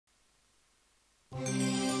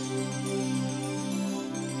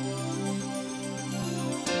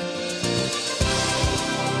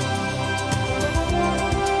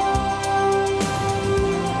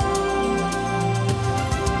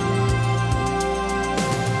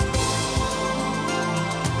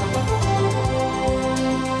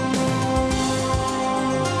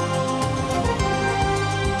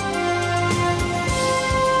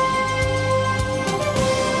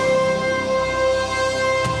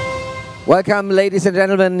Welcome, ladies and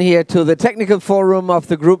gentlemen, here to the technical forum of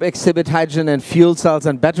the group exhibit Hydrogen and Fuel Cells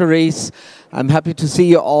and Batteries. I'm happy to see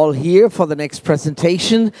you all here for the next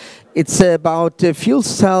presentation. It's about fuel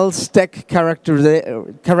cell stack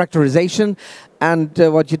characterization, and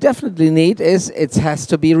what you definitely need is it has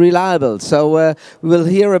to be reliable. So we will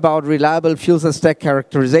hear about reliable fuel cell stack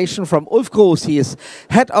characterization from Ulf Groos. He is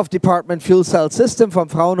head of department Fuel Cell System from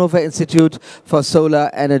Fraunhofer Institute for Solar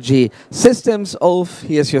Energy Systems. Ulf,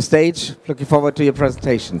 here's your stage. Looking forward to your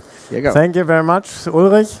presentation. Here you go. Thank you very much,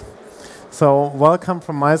 Ulrich. So welcome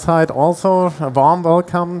from my side also, a warm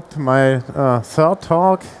welcome to my third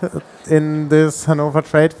talk in this Hannover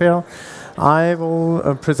Trade Fair. I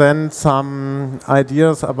will present some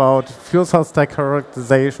ideas about fuel cell stack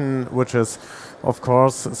characterization, which is, of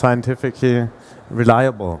course, scientifically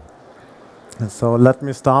reliable. So let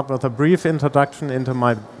me start with a brief introduction into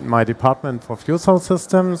my department for fuel cell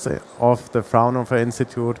systems of the Fraunhofer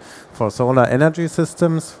Institute for Solar Energy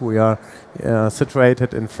Systems. We are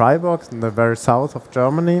situated in Freiburg, in the very south of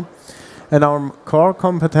Germany. And our core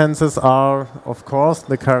competences are, of course,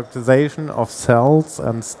 the characterization of cells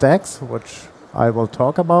and stacks, which I will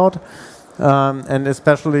talk about, and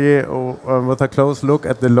especially with a close look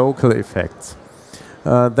at the local effects.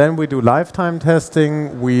 Then we do lifetime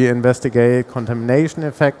testing. We investigate contamination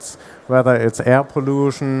effects, whether it's air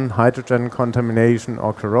pollution, hydrogen contamination,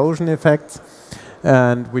 or corrosion effects.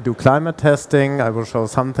 And we do climate testing. I will show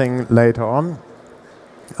something later on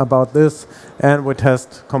about this. And we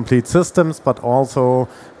test complete systems, but also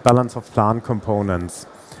balance of plant components.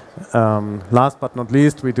 Last but not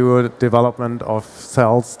least, we do development of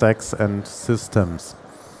cells, stacks, and systems.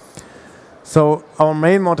 So our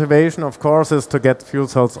main motivation, of course, is to get fuel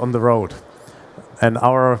cells on the road. And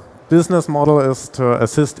our business model is to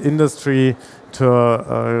assist industry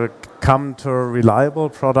to come to reliable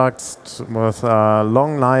products with a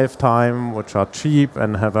long lifetime, which are cheap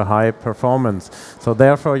and have a high performance. So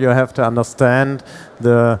therefore, you have to understand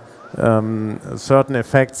the certain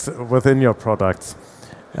effects within your products.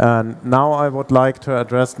 And now I would like to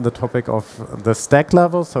address the topic of the stack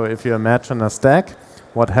level. So if you imagine a stack,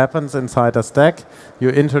 what happens inside a stack? You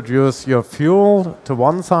introduce your fuel to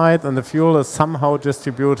one side, and the fuel is somehow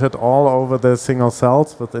distributed all over the single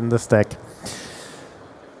cells within the stack.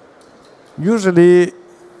 Usually,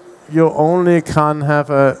 you only can have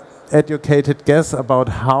an educated guess about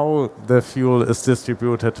how the fuel is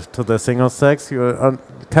distributed to the single stacks. You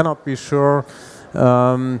cannot be sure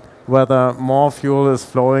whether more fuel is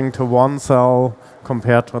flowing to one cell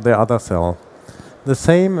compared to the other cell. The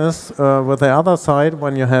same is with the other side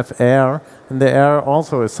when you have air, and the air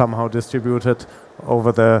also is somehow distributed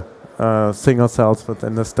over the single cells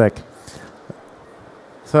within the stack.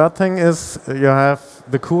 Third thing is you have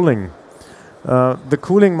the cooling. The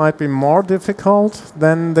cooling might be more difficult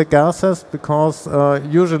than the gases because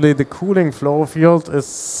usually the cooling flow field is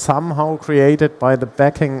somehow created by the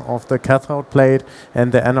backing of the cathode plate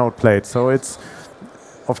and the anode plate. So it's,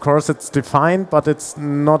 of course, it's defined, but it's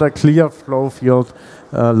not a clear flow field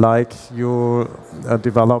like you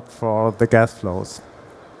develop for the gas flows.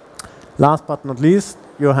 Last but not least,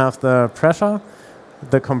 you have the pressure,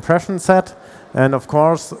 the compression set. And of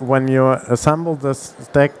course, when you assemble this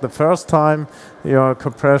stack the first time, your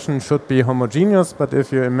compression should be homogeneous. But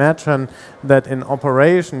if you imagine that in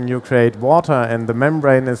operation you create water and the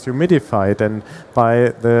membrane is humidified, and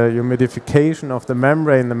by the humidification of the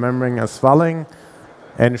membrane is swelling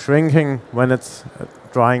and shrinking when it's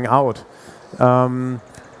drying out.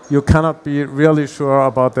 You cannot be really sure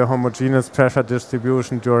about the homogeneous pressure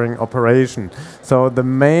distribution during operation. So the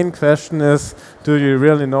main question is, do you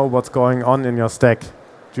really know what's going on in your stack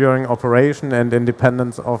during operation and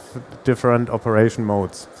independence of different operation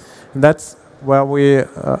modes? And that's where we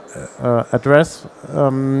address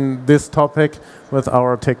this topic with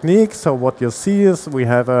our technique. So what you see is we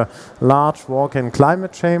have a large walk-in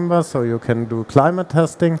climate chamber, so you can do climate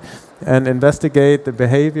testing and investigate the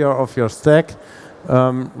behavior of your stack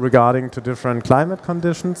regarding to different climate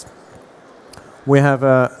conditions. We have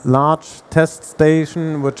a large test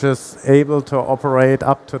station which is able to operate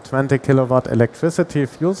up to 20 kilowatt electricity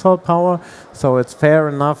fuel cell power, so it's fair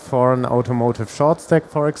enough for an automotive short stack,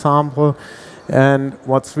 for example. And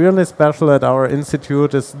what's really special at our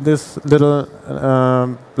institute is this little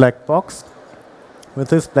black box. With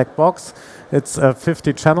this black box, it's a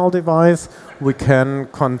 50-channel device. We can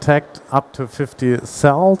contact up to 50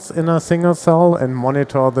 cells in a single cell and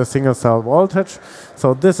monitor the single cell voltage.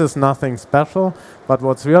 So this is nothing special, but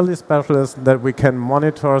what's really special is that we can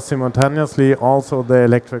monitor simultaneously also the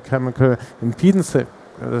electrochemical impedance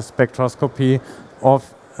spectroscopy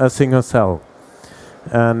of a single cell.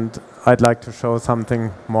 And I'd like to show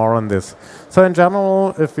something more on this. So in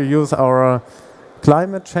general, if we use our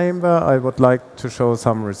climate chamber, I would like to show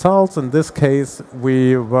some results. In this case,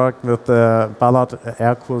 we worked with the Ballard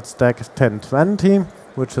air-cooled stack 1020,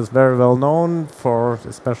 which is very well known for,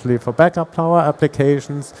 especially for backup power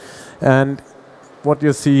applications. And what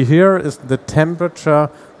you see here is the temperature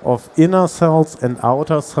of inner cells and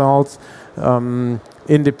outer cells,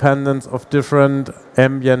 independent of different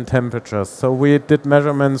ambient temperatures. So we did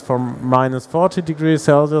measurements from minus 40 degrees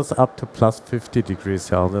Celsius up to plus 50 degrees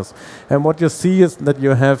Celsius. And what you see is that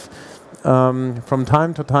you have, from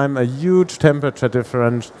time to time, a huge temperature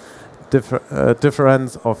difference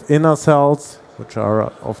of inner cells, which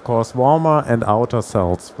are, of course, warmer, and outer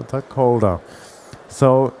cells, which are colder.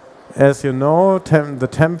 So, as you know, the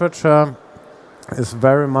temperature is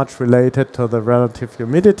very much related to the relative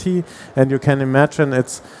humidity, and you can imagine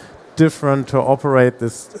it's different to operate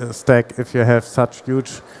this stack if you have such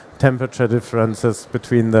huge temperature differences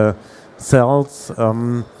between the cells,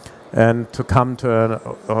 and to come to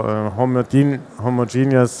a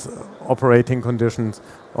homogeneous operating conditions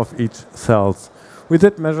of each cells. We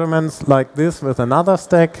did measurements like this with another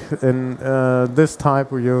stack. In this type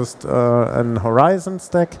we used an horizon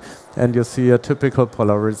stack, and you see a typical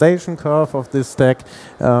polarization curve of this stack,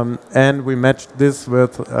 and we matched this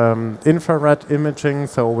with infrared imaging,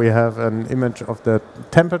 so we have an image of the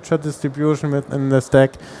temperature distribution within the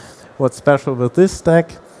stack. What's special with this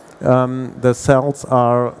stack, the cells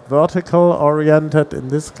are vertical oriented in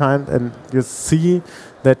this kind, and you see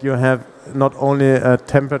that you have not only a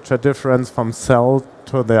temperature difference from cell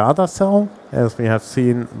to the other cell, as we have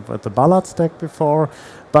seen with the Ballard stack before,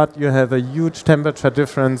 but you have a huge temperature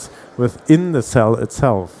difference within the cell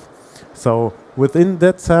itself. So within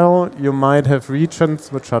that cell, you might have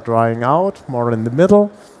regions which are drying out more in the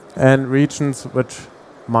middle, and regions which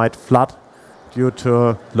might flood due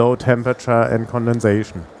to low temperature and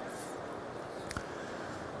condensation.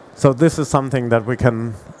 So this is something that we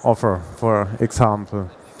can offer, for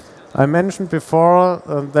example. I mentioned before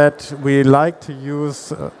that we like to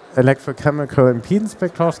use electrochemical impedance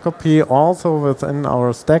spectroscopy also within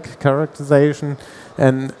our stack characterization,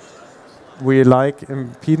 and we like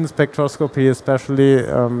impedance spectroscopy especially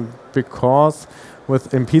because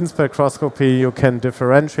with impedance spectroscopy you can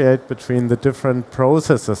differentiate between the different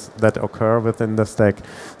processes that occur within the stack.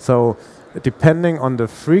 So depending on the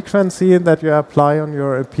frequency that you apply on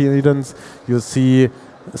your impedance, you see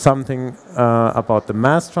something about the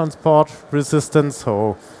mass transport resistance,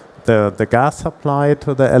 so the gas supply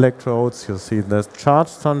to the electrodes. You see the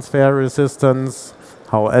charge transfer resistance,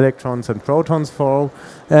 how electrons and protons flow,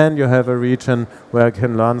 and you have a region where you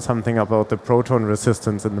can learn something about the proton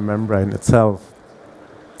resistance in the membrane itself.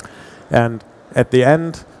 And at the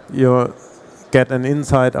end, you get an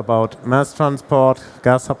insight about mass transport,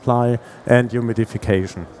 gas supply, and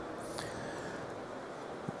humidification.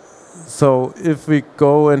 So if we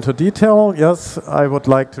go into detail, yes, I would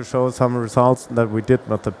like to show some results that we did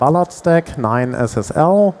with the Ballard stack 9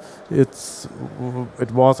 SSL.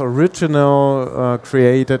 It was originally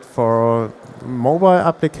created for mobile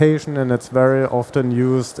application, and it's very often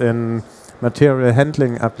used in material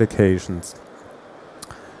handling applications.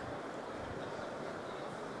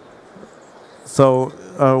 So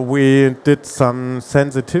we did some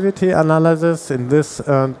sensitivity analysis. In this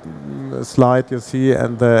slide you see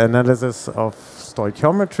the analysis of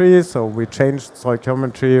stoichiometry. So we changed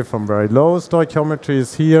stoichiometry from very low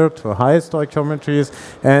stoichiometries here to high stoichiometries,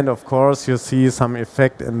 and of course you see some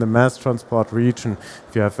effect in the mass transport region.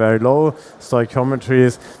 If you have very low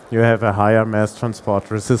stoichiometries, you have a higher mass transport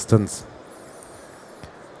resistance.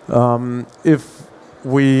 If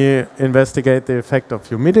we investigate the effect of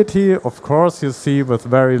humidity, of course you see with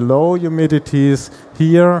very low humidities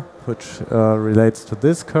here, which relates to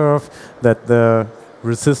this curve, that the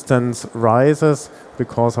resistance rises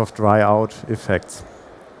because of dry out effects.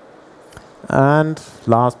 And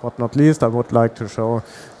last but not least, I would like to show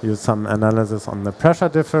you some analysis on the pressure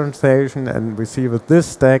differentiation, and we see with this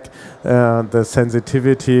stack the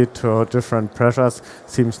sensitivity to different pressures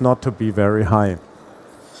seems not to be very high.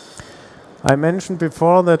 I mentioned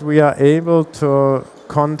before that we are able to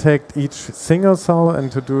contact each single cell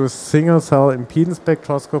and to do single cell impedance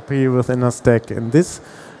spectroscopy within a stack. In this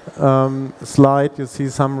slide you see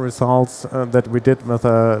some results that we did with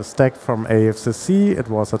a stack from AFCC. It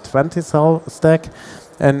was a 20-cell stack,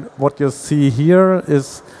 and what you see here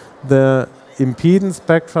is the impedance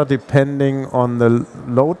spectra depending on the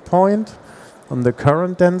load point, on the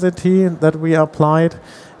current density that we applied.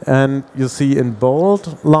 And you see in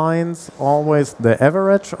bold lines always the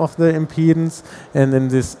average of the impedance, and in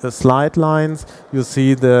these slide lines you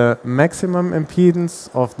see the maximum impedance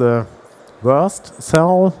of the worst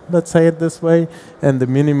cell, let's say it this way, and the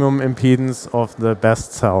minimum impedance of the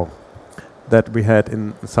best cell that we had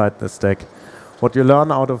inside the stack. What you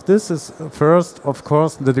learn out of this is first, of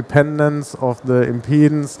course, the dependence of the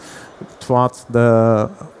impedance towards the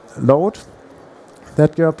load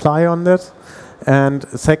that you apply on it. And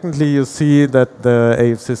secondly, you see that the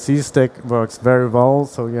AFCC stack works very well,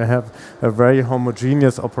 so you have a very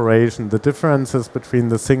homogeneous operation. The differences between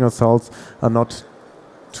the single cells are not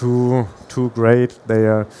too great.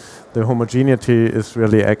 The homogeneity is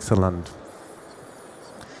really excellent.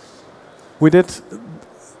 We did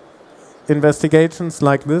investigations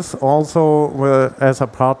like this also as a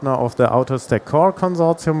partner of the Outer Stack Core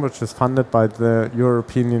Consortium, which is funded by the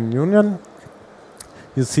European Union.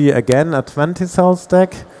 You see again a 20-cell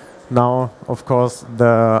stack. Now, of course,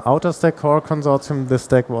 the Outer Stack Core Consortium, this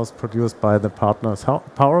stack was produced by the partner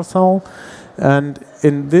PowerCell. And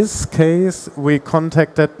in this case, we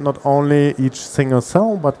contacted not only each single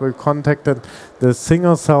cell, but we contacted the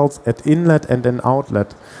single cells at inlet and in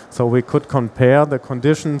outlet. So we could compare the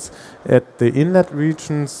conditions at the inlet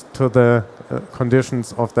regions to the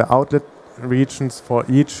conditions of the outlet regions for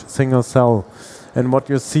each single cell. And what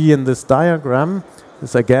you see in this diagram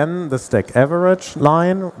is again the stack average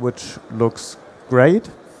line, which looks great,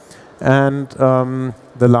 and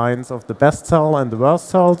the lines of the best cell and the worst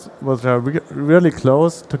cells, which are really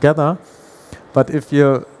close together. But if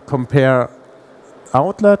you compare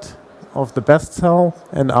outlet of the best cell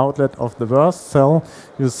and outlet of the worst cell,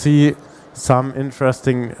 you see some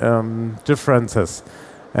interesting differences.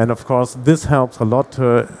 And of course, this helps a lot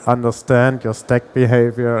to understand your stack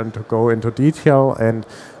behavior and to go into detail and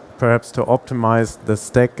perhaps to optimize the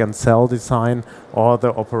stack and cell design or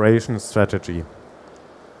the operation strategy.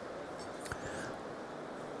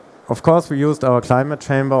 Of course, we used our climate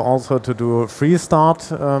chamber also to do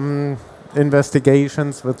Freestart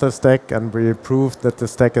investigations with the stack, and we proved that the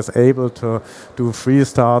stack is able to do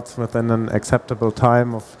Freestarts within an acceptable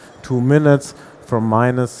time of 2 minutes from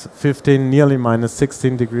 -15, nearly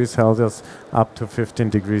 -16 degrees Celsius up to 15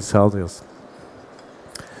 degrees Celsius.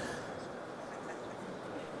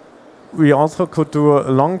 We also could do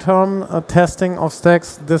a long-term testing of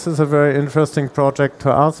stacks. This is a very interesting project to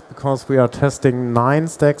us because we are testing 9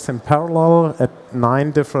 stacks in parallel at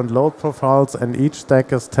 9 different load profiles, and each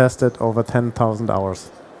stack is tested over 10,000 hours.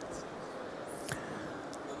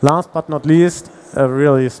 Last but not least, a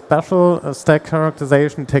really special stack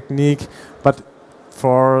characterization technique, but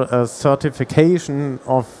for a certification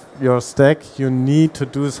of your stack, you need to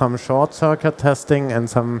do some short circuit testing and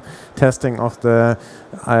some testing of the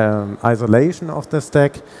isolation of the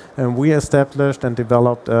stack. And we established and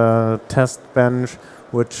developed a test bench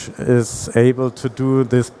which is able to do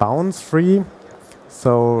this bounce-free,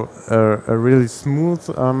 so a really smooth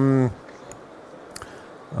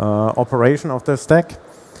operation of the stack.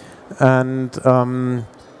 And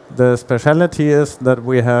the specialty is that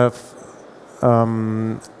we have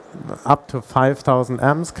up to 5,000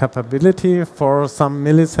 amps capability for some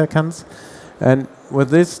milliseconds. And with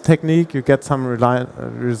this technique, you get some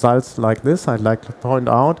results like this. I'd like to point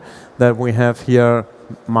out that we have here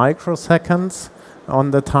microseconds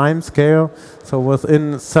on the time scale. So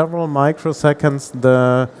within several microseconds,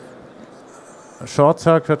 the short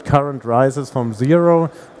circuit current rises from 0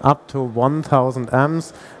 up to 1,000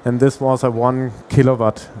 amps. And this was a 1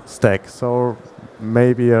 kilowatt stack. So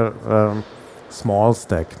maybe a small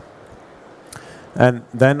stack. And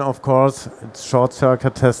then, of course, it's short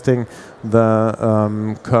circuit testing.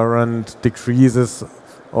 The current decreases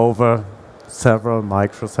over several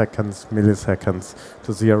microseconds, milliseconds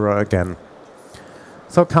to 0 again.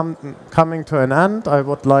 So coming to an end, I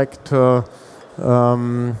would like to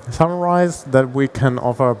summarize that we can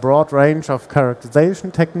offer a broad range of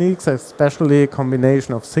characterization techniques, especially a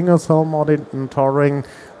combination of single-cell monitoring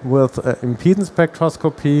with impedance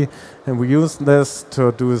spectroscopy, and we use this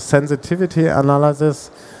to do sensitivity analysis,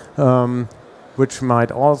 which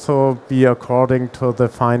might also be according to the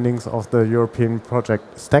findings of the European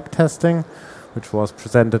project stack testing, which was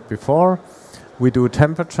presented before. We do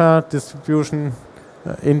temperature distribution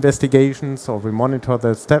investigations, or we monitor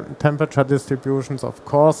the temperature distributions. Of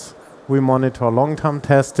course, we monitor long-term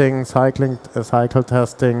testing, cycle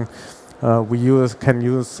testing. We can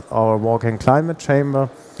use our walk-in climate chamber.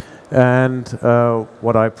 And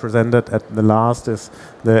what I presented at the last is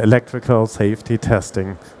the electrical safety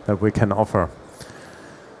testing that we can offer.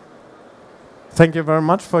 Thank you very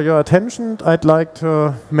much for your attention. I'd like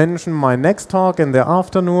to mention my next talk in the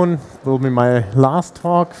afternoon. Will be my last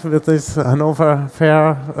talk with this Hannover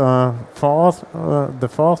Fair, the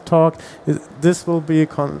fourth talk. This will be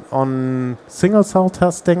on single cell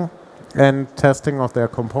testing and testing of their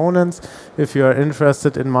components. If you are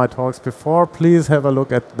interested in my talks before, please have a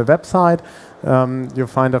look at the website. You'll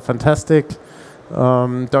find a fantastic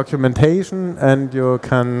documentation, and you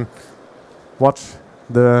can watch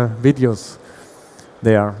the videos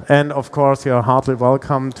there. And of course, you're heartily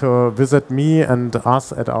welcome to visit me and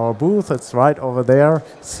us at our booth. It's right over there,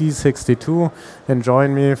 C62, and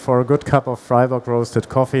join me for a good cup of Freiburg roasted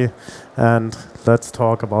coffee, and let's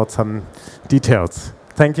talk about some details.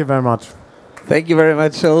 Thank you very much. Thank you very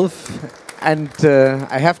much, Ulf. And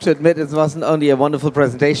I have to admit, it wasn't only a wonderful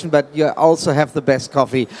presentation, but you also have the best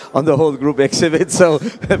coffee on the whole group exhibit. So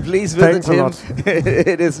please visit him.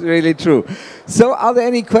 It is really true. So are there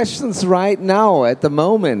any questions right now, at the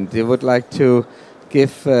moment, you would like to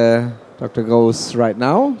give Dr. Groos right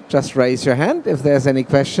now? Just raise your hand if there's any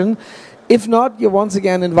question. If not, you're once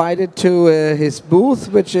again invited to his booth,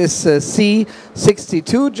 which is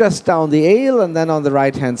C62, just down the aisle, and then on the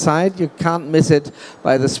right-hand side. You can't miss it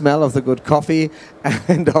by the smell of the good coffee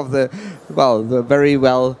and of the very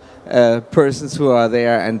well persons who are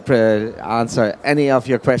there and answer any of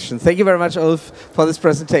your questions. Thank you very much, Ulf, for this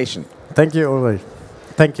presentation. Thank you, Ulrich.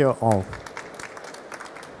 Thank you all.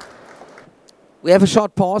 We have a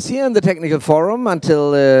short pause here in the technical forum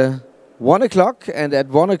until 1 o'clock, and at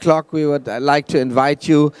 1 o'clock we would like to invite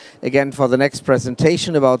you again for the next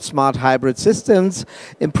presentation about smart hybrid systems,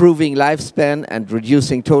 improving lifespan and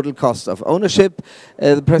reducing total cost of ownership.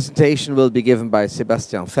 The presentation will be given by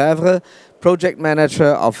Sébastien Favre, project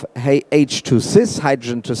manager of H2Sys,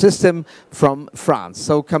 Hydrogen to System from France.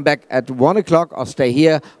 So come back at 1 o'clock or stay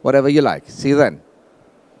here, whatever you like. See you then.